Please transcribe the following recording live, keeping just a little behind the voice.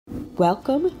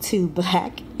Welcome to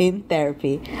Black in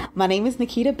Therapy. My name is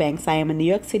Nikita Banks. I am a New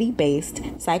York City-based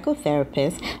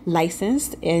psychotherapist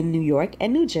licensed in New York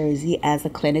and New Jersey as a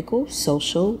clinical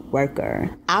social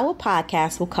worker. Our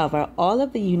podcast will cover all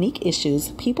of the unique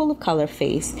issues people of color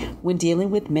face when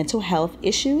dealing with mental health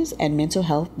issues and mental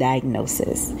health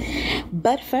diagnosis.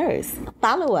 But first,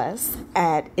 follow us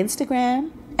at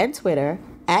Instagram and Twitter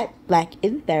at Black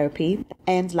in Therapy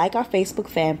and like our Facebook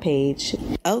fan page.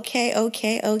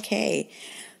 Okay.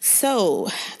 So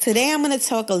today I'm going to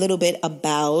talk a little bit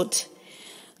about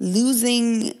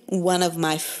losing one of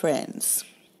my friends.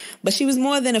 But she was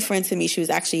more than a friend to me. She was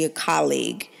actually a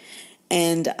colleague.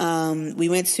 And we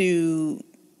went to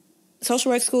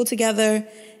social work school together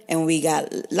and we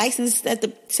got licensed at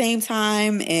the same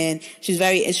time. And she was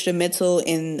very instrumental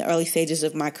in the early stages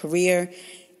of my career.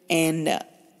 And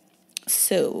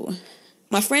so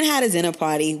my friend had a dinner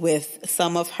party with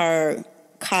some of her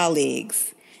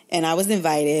colleagues, and I was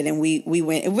invited, and we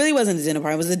went. It really wasn't a dinner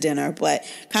party, it was a dinner, but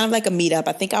kind of like a meetup.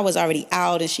 I think I was already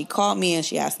out, and she called me, and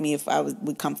she asked me if I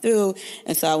would come through,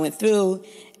 and so I went through,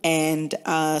 and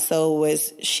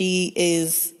she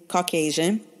is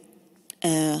Caucasian.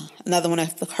 Another one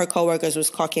of her coworkers was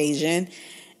Caucasian,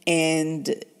 and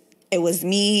it was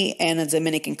me and a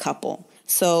Dominican couple.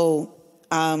 So,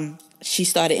 she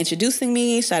started introducing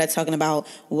me, started talking about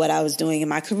what I was doing in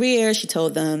my career. She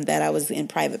told them that I was in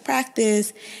private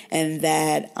practice and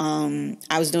that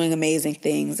I was doing amazing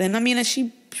things. And I mean,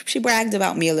 she bragged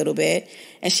about me a little bit.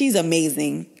 And she's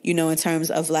amazing, you know, in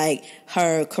terms of like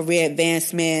her career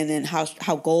advancement and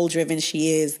how goal-driven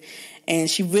she is. And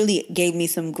she really gave me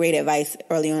some great advice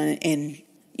early on in,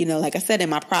 you know, like I said, in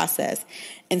my process.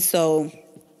 And so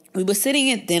we were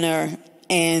sitting at dinner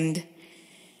and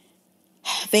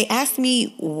they asked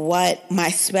me what my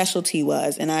specialty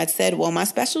was, and I said, well, my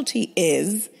specialty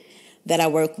is that I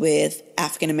work with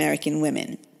African-American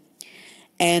women.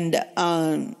 And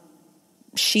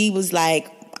she was like,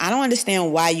 I don't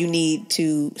understand why you need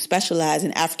to specialize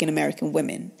in African-American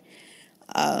women.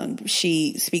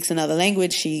 She speaks another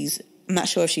language. I'm not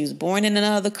sure if she was born in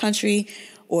another country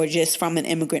or just from an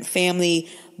immigrant family,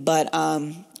 but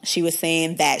she was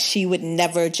saying that she would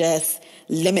never just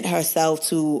limit herself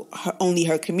to only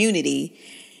her community.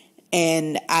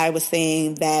 And I was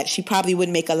saying that she probably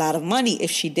wouldn't make a lot of money if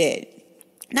she did.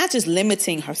 Not just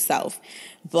limiting herself,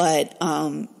 but,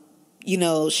 you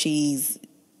know, she's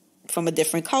from a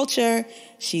different culture.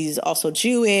 She's also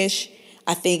Jewish.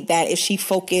 I think that if she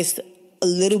focused a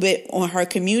little bit on her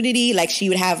community, like she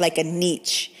would have like a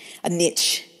niche,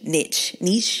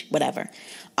 whatever.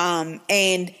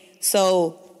 And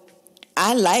so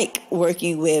I like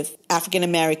working with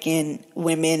African-American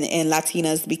women and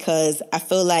Latinas because I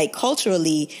feel like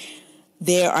culturally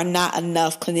there are not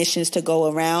enough clinicians to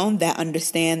go around that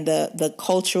understand the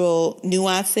cultural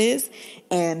nuances.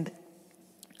 And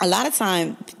a lot of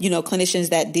time, you know, clinicians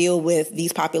that deal with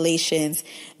these populations,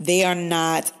 they are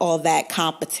not all that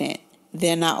competent.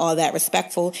 They're not all that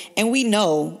respectful. And we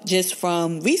know just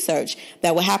from research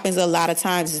that what happens a lot of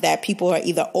times is that people are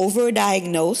either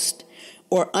overdiagnosed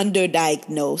or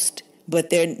underdiagnosed, but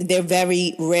they're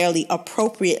very rarely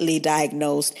appropriately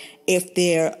diagnosed if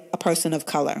they're a person of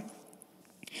color.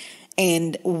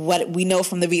 And what we know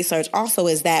from the research also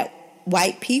is that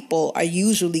white people are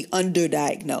usually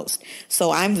underdiagnosed.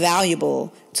 So I'm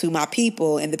valuable to my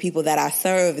people and the people that I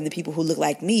serve and the people who look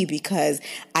like me, because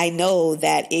I know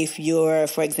that if you're,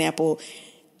 for example,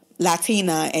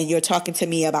 Latina and you're talking to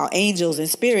me about angels and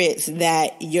spirits,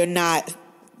 that you're not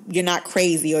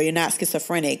crazy or you're not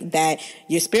schizophrenic, that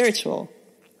you're spiritual,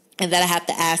 and that I have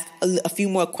to ask a few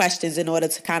more questions in order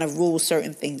to kind of rule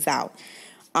certain things out.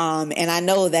 And I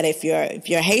know that if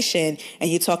you're Haitian and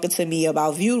you're talking to me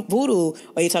about voodoo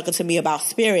or you're talking to me about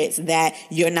spirits, that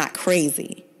you're not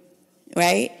crazy,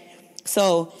 right?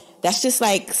 So that's just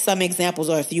like some examples.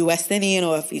 Or if you're West Indian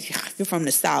or if you're from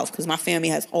the South, because my family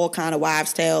has all kind of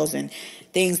wives' tales and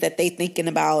things that they thinking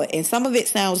about. And some of it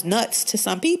sounds nuts to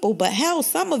some people, but hell,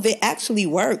 some of it actually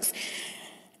works.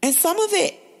 And some of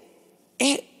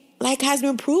it like has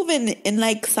been proven in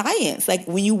like science. Like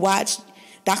when you watch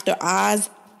Dr. Oz,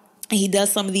 he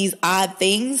does some of these odd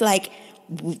things like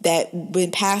that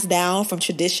been passed down from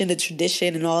tradition to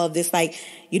tradition and all of this, like,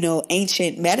 you know,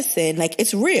 ancient medicine, like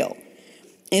it's real.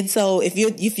 And so if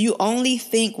you only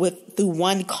think through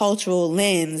one cultural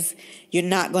lens, you're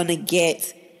not going to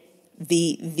get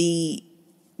the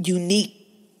unique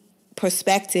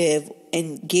perspective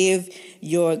and give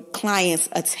your clients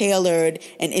a tailored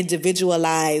and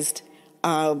individualized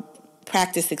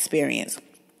practice experience.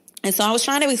 And so I was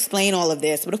trying to explain all of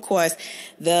this, but of course,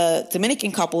 the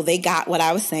Dominican couple, they got what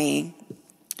I was saying.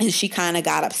 And she kind of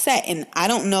got upset. And I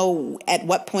don't know at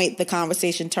what point the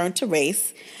conversation turned to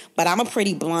race, but I'm a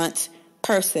pretty blunt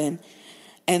person.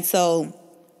 And so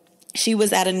she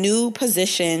was at a new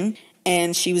position,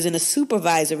 and she was in a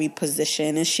supervisory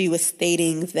position, and she was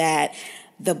stating that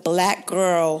the black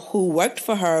girl who worked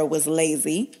for her was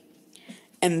lazy,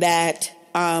 and that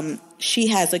she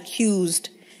has accused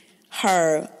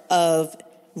her of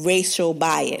racial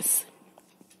bias.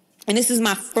 And this is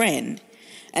my friend,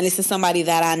 and this is somebody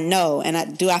that I know.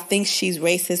 And do I think she's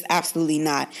racist? Absolutely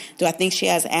not. Do I think she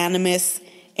has animus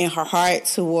in her heart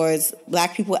towards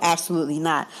black people? Absolutely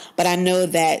not. But I know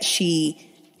that she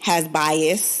has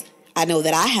bias. I know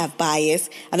that I have bias.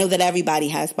 I know that everybody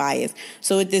has bias.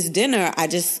 So at this dinner, I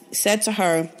just said to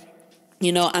her,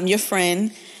 you know, I'm your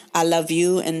friend. I love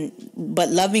you. But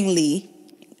lovingly,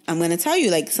 I'm going to tell you,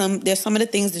 like, there's some of the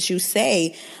things that you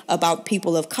say about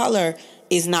people of color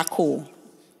is not cool.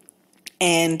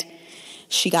 And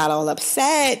she got all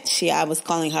upset. I was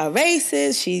calling her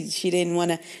racist. She didn't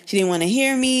want to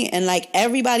hear me. And like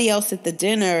everybody else at the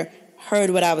dinner heard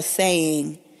what I was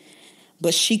saying,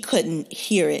 but she couldn't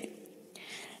hear it.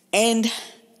 And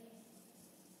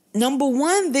number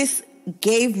one, this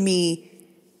gave me,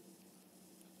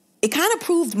 it kind of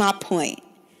proved my point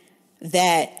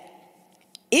that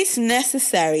it's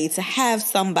necessary to have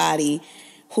somebody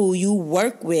who you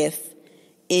work with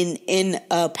in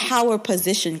a power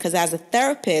position, because as a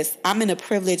therapist, I'm in a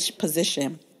privileged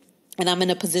position and I'm in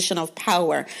a position of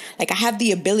power. Like, I have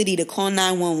the ability to call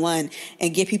 911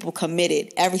 and get people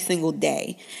committed every single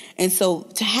day. And so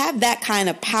to have that kind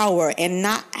of power and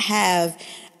not have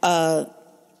a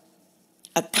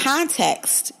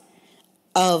context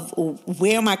of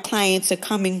where my clients are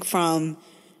coming from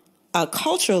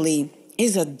culturally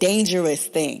is a dangerous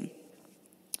thing.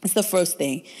 It's the first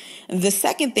thing. The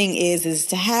second thing is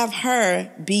to have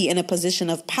her be in a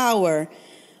position of power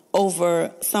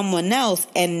over someone else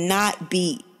and not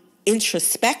be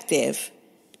introspective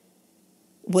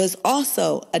was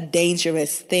also a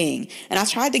dangerous thing. And I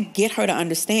tried to get her to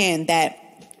understand that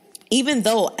even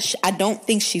though I don't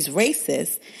think she's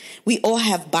racist, we all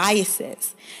have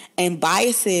biases. And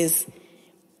biases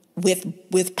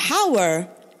with power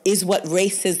is what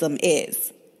racism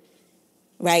is,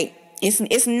 right?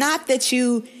 It's not that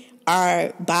you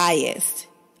are biased.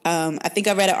 I think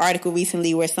I read an article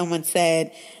recently where someone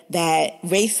said that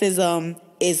racism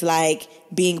is like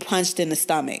being punched in the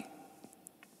stomach,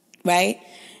 right?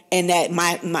 And that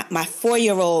my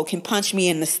 4-year-old can punch me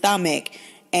in the stomach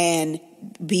and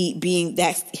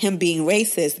that's him being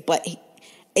racist, but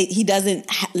he doesn't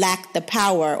lack the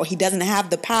power, or he doesn't have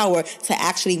the power to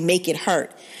actually make it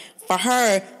hurt. For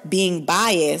her, being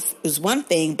biased is one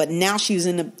thing, but now she was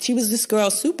this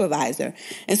girl's supervisor.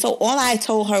 And so all I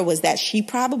told her was that she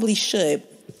probably should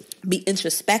be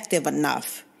introspective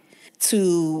enough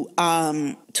to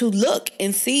look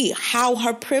and see how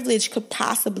her privilege could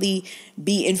possibly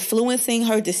be influencing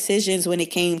her decisions when it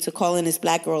came to calling this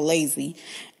black girl lazy,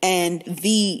 and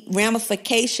the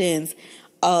ramifications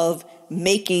of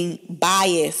making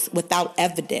bias without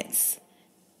evidence.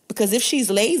 Because if she's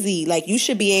lazy, like, you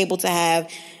should be able to have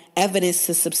evidence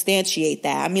to substantiate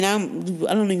that. I mean, I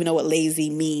don't even know what lazy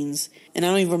means. And I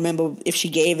don't even remember if she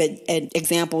gave it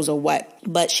examples or what.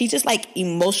 But she just like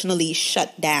emotionally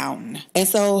shut down. And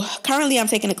so currently I'm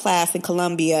taking a class in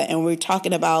Columbia, and we're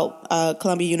talking about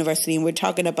Columbia University, and we're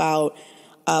talking about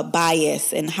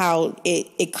bias and how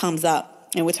it comes up.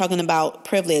 And we're talking about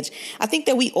privilege. I think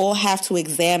that we all have to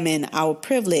examine our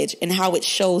privilege and how it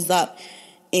shows up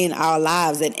in our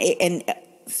lives, and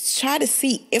try to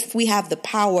see if we have the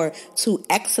power to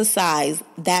exercise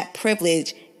that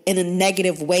privilege in a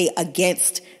negative way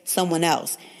against someone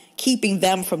else, keeping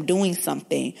them from doing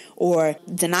something or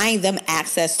denying them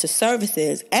access to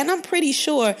services. And I'm pretty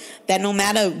sure that no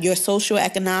matter your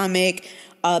socioeconomic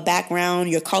background,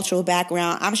 your cultural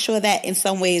background, I'm sure that in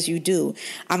some ways you do.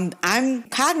 I'm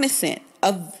cognizant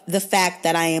of the fact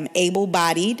that I am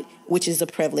able-bodied, which is a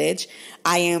privilege.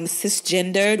 I am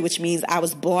cisgendered, which means I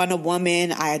was born a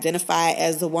woman. I identify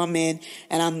as a woman,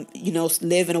 and I'm,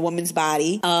 live in a woman's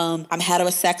body. I'm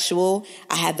heterosexual.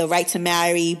 I had the right to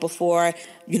marry before,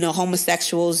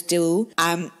 homosexuals do.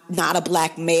 I'm not a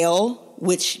black male,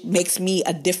 which makes me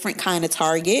a different kind of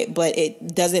target, but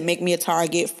it doesn't make me a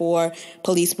target for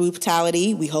police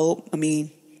brutality, we hope. I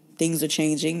mean, things are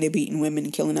changing. They're beating women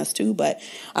and killing us too, but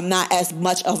I'm not as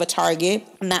much of a target.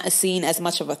 I'm not seen as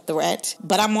much of a threat,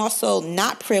 but I'm also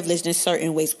not privileged in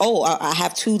certain ways. Oh, I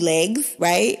have 2 legs,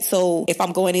 right? So if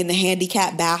I'm going in the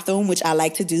handicapped bathroom, which I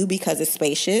like to do because it's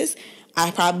spacious,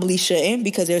 I probably shouldn't,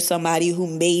 because there's somebody who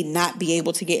may not be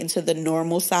able to get into the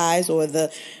normal size or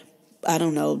the I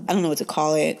don't know what to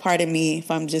call it. Pardon me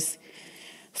if I'm just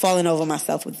falling over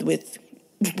myself with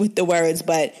the words,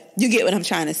 but you get what I'm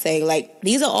trying to say. Like,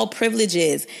 these are all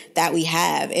privileges that we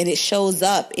have, and it shows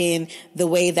up in the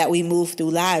way that we move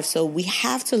through life. So we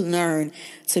have to learn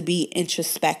to be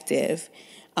introspective,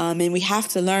 and we have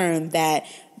to learn that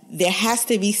there has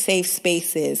to be safe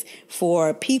spaces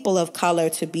for people of color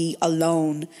to be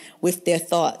alone with their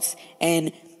thoughts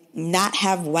and not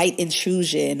have white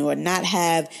intrusion, or not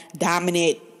have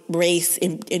dominant race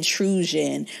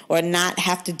intrusion, or not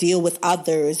have to deal with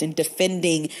others and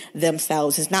defending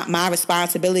themselves. It's not my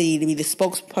responsibility to be the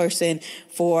spokesperson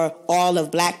for all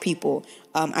of Black people.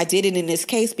 I did it in this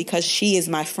case because she is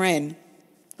my friend.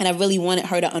 And I really wanted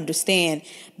her to understand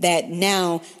that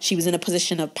now she was in a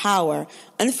position of power.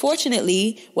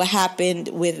 Unfortunately, what happened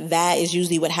with that is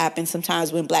usually what happens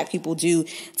sometimes when Black people do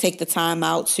take the time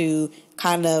out to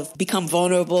kind of become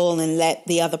vulnerable and let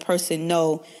the other person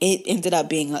know. It ended up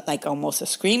being like almost a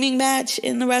screaming match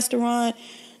in the restaurant.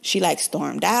 She like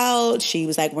stormed out. She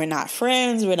was like, "We're not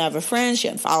friends. We're never friends." She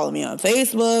unfollowed me on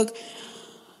Facebook,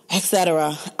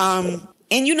 etc.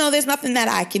 And there's nothing that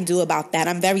I can do about that.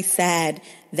 I'm very sad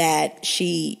that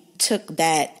she took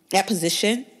that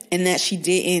position and that she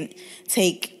didn't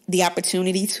take the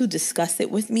opportunity to discuss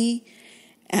it with me.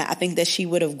 I think that she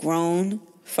would have grown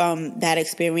from that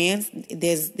experience.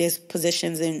 There's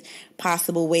positions and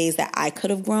possible ways that I could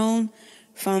have grown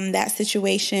from that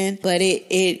situation, but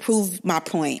it proved my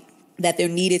point that there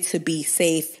needed to be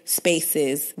safe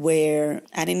spaces where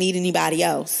I didn't need anybody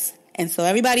else. And so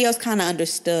everybody else kind of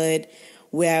understood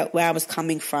where I was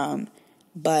coming from.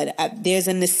 But there's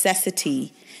a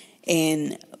necessity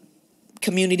in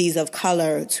communities of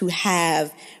color to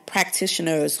have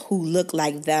practitioners who look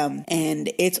like them. And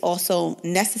it's also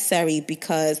necessary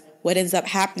because what ends up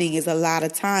happening is a lot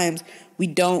of times we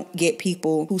don't get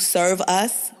people who service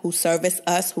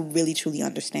us, who really truly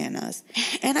understand us.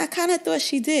 And I kind of thought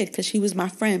she did because she was my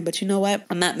friend. But you know what?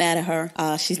 I'm not mad at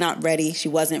her. She's not ready. She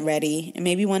wasn't ready. And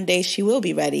maybe one day she will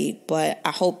be ready. But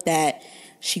I hope that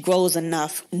she grows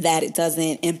enough that it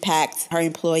doesn't impact her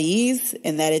employees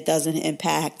and that it doesn't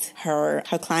impact her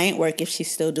client work if she's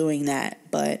still doing that.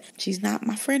 But she's not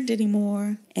my friend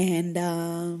anymore. And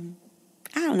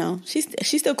I don't know. She's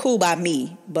still cool by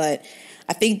me. But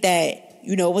I think that,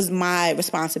 it was my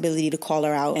responsibility to call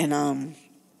her out and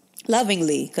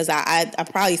lovingly, because I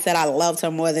probably said I loved her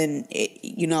more than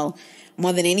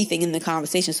anything in the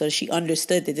conversation, so she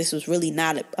understood that this was really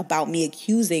not about me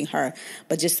accusing her,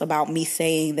 but just about me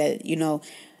saying that,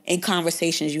 in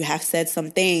conversations you have said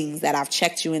some things that I've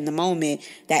checked you in the moment,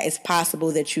 that it's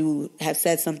possible that you have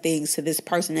said some things to this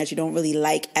person that you don't really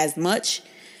like as much,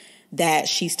 that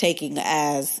she's taking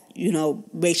as,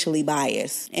 racially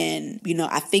biased. And,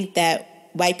 I think that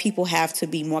white people have to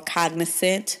be more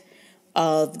cognizant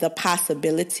of the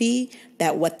possibility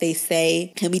that what they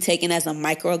say can be taken as a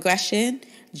microaggression,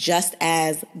 just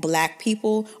as Black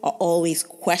people are always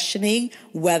questioning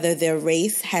whether their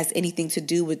race has anything to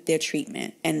do with their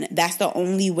treatment. And that's the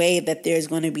only way that there's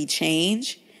going to be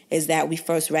change, is that we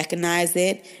first recognize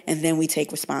it and then we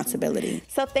take responsibility.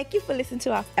 So thank you for listening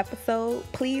to our episode.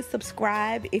 Please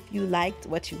subscribe if you liked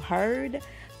what you heard.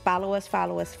 Follow us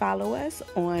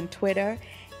on Twitter,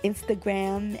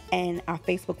 Instagram, and our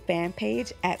Facebook fan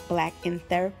page at Black in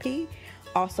Therapy.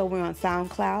 Also, we're on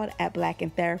SoundCloud at Black in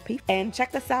Therapy. And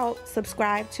check us out.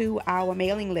 Subscribe to our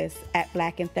mailing list at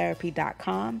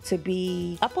blackintherapy.com to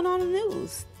be up on all the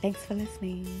news. Thanks for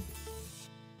listening.